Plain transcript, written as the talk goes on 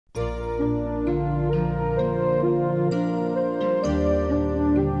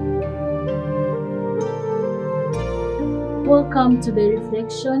Welcome to the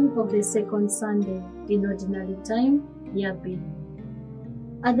reflection of the second Sunday in Ordinary Time, Year B.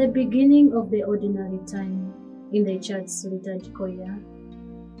 At the beginning of the Ordinary Time in the Church's liturgical year,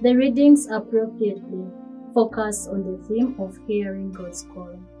 the readings appropriately focus on the theme of hearing God's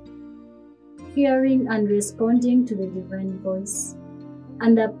call. Hearing and responding to the divine voice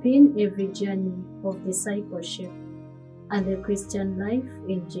underpin every journey of discipleship and the Christian life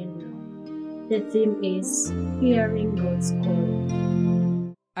in general. The theme is hearing God's call.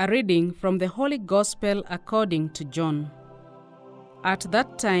 A reading from the Holy Gospel according to John. At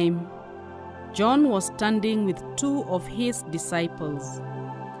that time, John was standing with two of his disciples,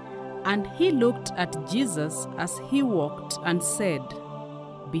 and he looked at Jesus as he walked and said,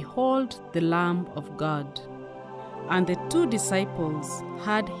 "Behold the Lamb of God." And the two disciples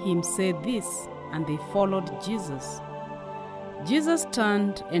heard him say this, and they followed Jesus. Jesus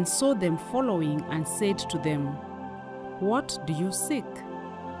turned and saw them following and said to them, "What do you seek?"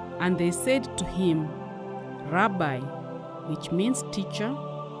 And they said to him, "Rabbi," which means teacher,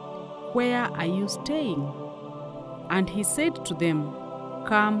 "where are you staying?" And he said to them,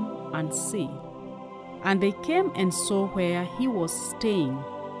 "Come and see." And they came and saw where he was staying,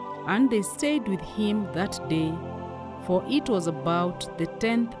 and they stayed with him that day, for it was about the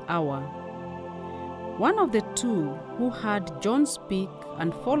 10th hour. One of the two who heard John speak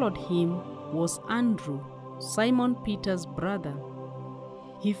and followed him was Andrew, Simon Peter's brother.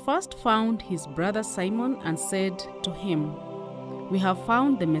 He first found his brother Simon and said to him, "We have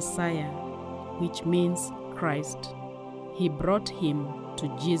found the Messiah," which means Christ. He brought him to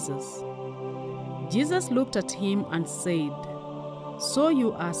Jesus. Jesus looked at him and said, "So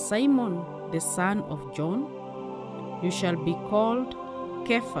you are Simon, the son of John? You shall be called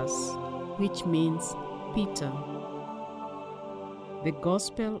Cephas," which means Peter. The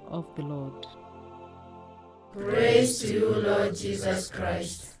Gospel of the Lord. Praise to you, Lord Jesus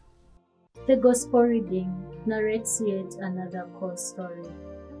Christ. The Gospel reading narrates yet another call story.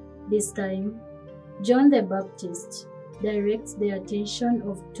 This time, John the Baptist directs the attention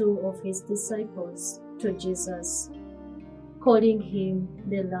of two of his disciples to Jesus, calling him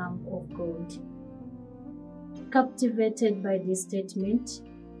the Lamb of God. Captivated by this statement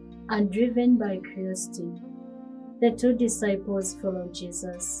and driven by curiosity, the two disciples followed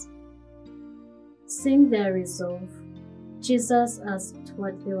Jesus. Seeing their resolve, Jesus asked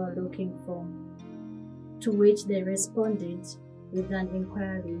what they were looking for, to which they responded with an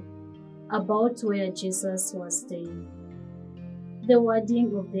inquiry about where Jesus was staying. The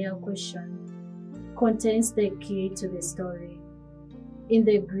wording of their question contains the key to the story. In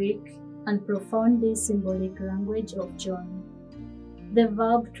the Greek and profoundly symbolic language of John, the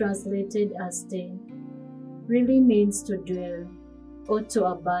verb translated as stay really means to dwell or to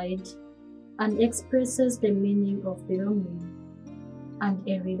abide, and expresses the meaning of belonging and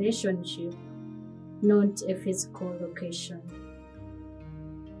a relationship, not a physical location.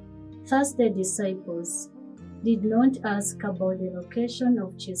 Thus the disciples did not ask about the location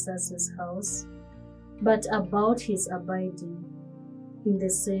of Jesus' house, but about his abiding in the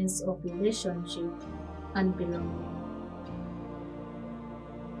sense of relationship and belonging.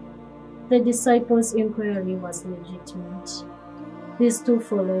 The disciples' inquiry was legitimate. These two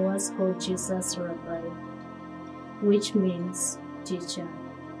followers called Jesus Rabbi, which means teacher,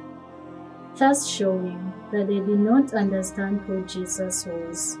 thus showing that they did not understand who Jesus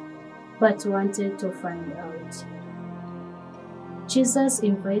was, but wanted to find out. Jesus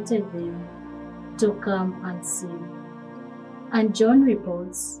invited them to come and see, and John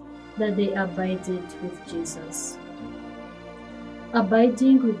reports that they abided with Jesus.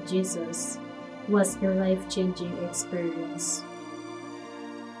 Abiding with Jesus was a life-changing experience.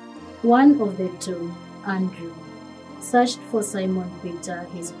 One of the two, Andrew, searched for Simon Peter,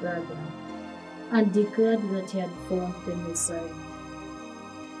 his brother, and declared that he had found the Messiah.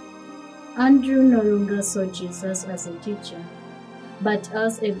 Andrew no longer saw Jesus as a teacher, but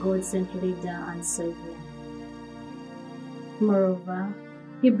as a God-sent leader and Savior. Moreover,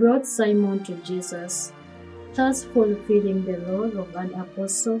 he brought Simon to Jesus, thus fulfilling the role of an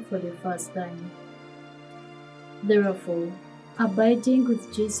apostle for the first time. Therefore, abiding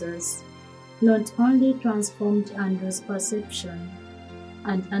with Jesus not only transformed Andrew's perception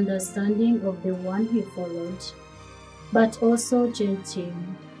and understanding of the one he followed, but also changed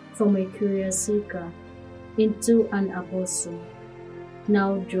him from a curious seeker into an apostle,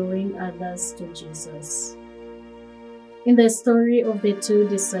 now drawing others to Jesus. In the story of the two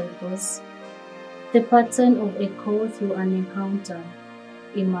disciples, the pattern of a call through an encounter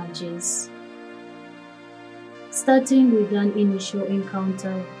emerges. Starting with an initial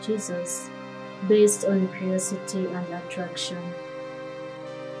encounter with Jesus, based on curiosity and attraction.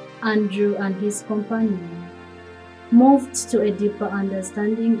 Andrew and his companion moved to a deeper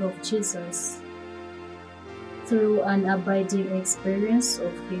understanding of Jesus through an abiding experience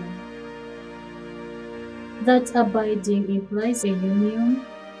of him. That abiding implies a union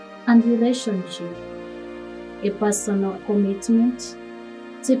and relationship, a personal commitment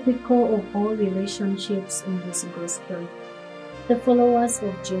typical of all relationships in this gospel. The followers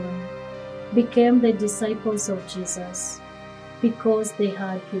of John became the disciples of Jesus because they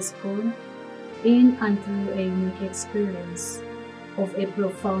had his call in and through a unique experience of a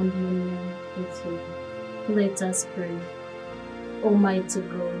profound union with him. Let us pray. Almighty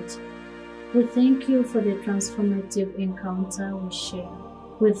God, we thank you for the transformative encounter we share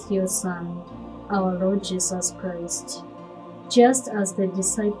with your Son, our Lord Jesus Christ, just as the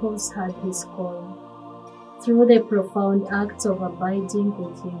disciples had his call, through the profound act of abiding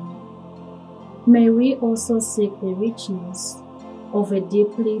with him. May we also seek the richness of a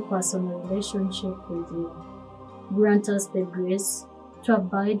deeply personal relationship with you. Grant us the grace to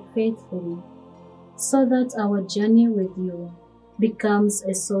abide faithfully, so that our journey with you becomes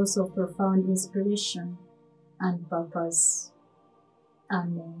a source of profound inspiration and purpose.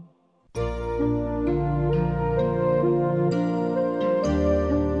 Amen.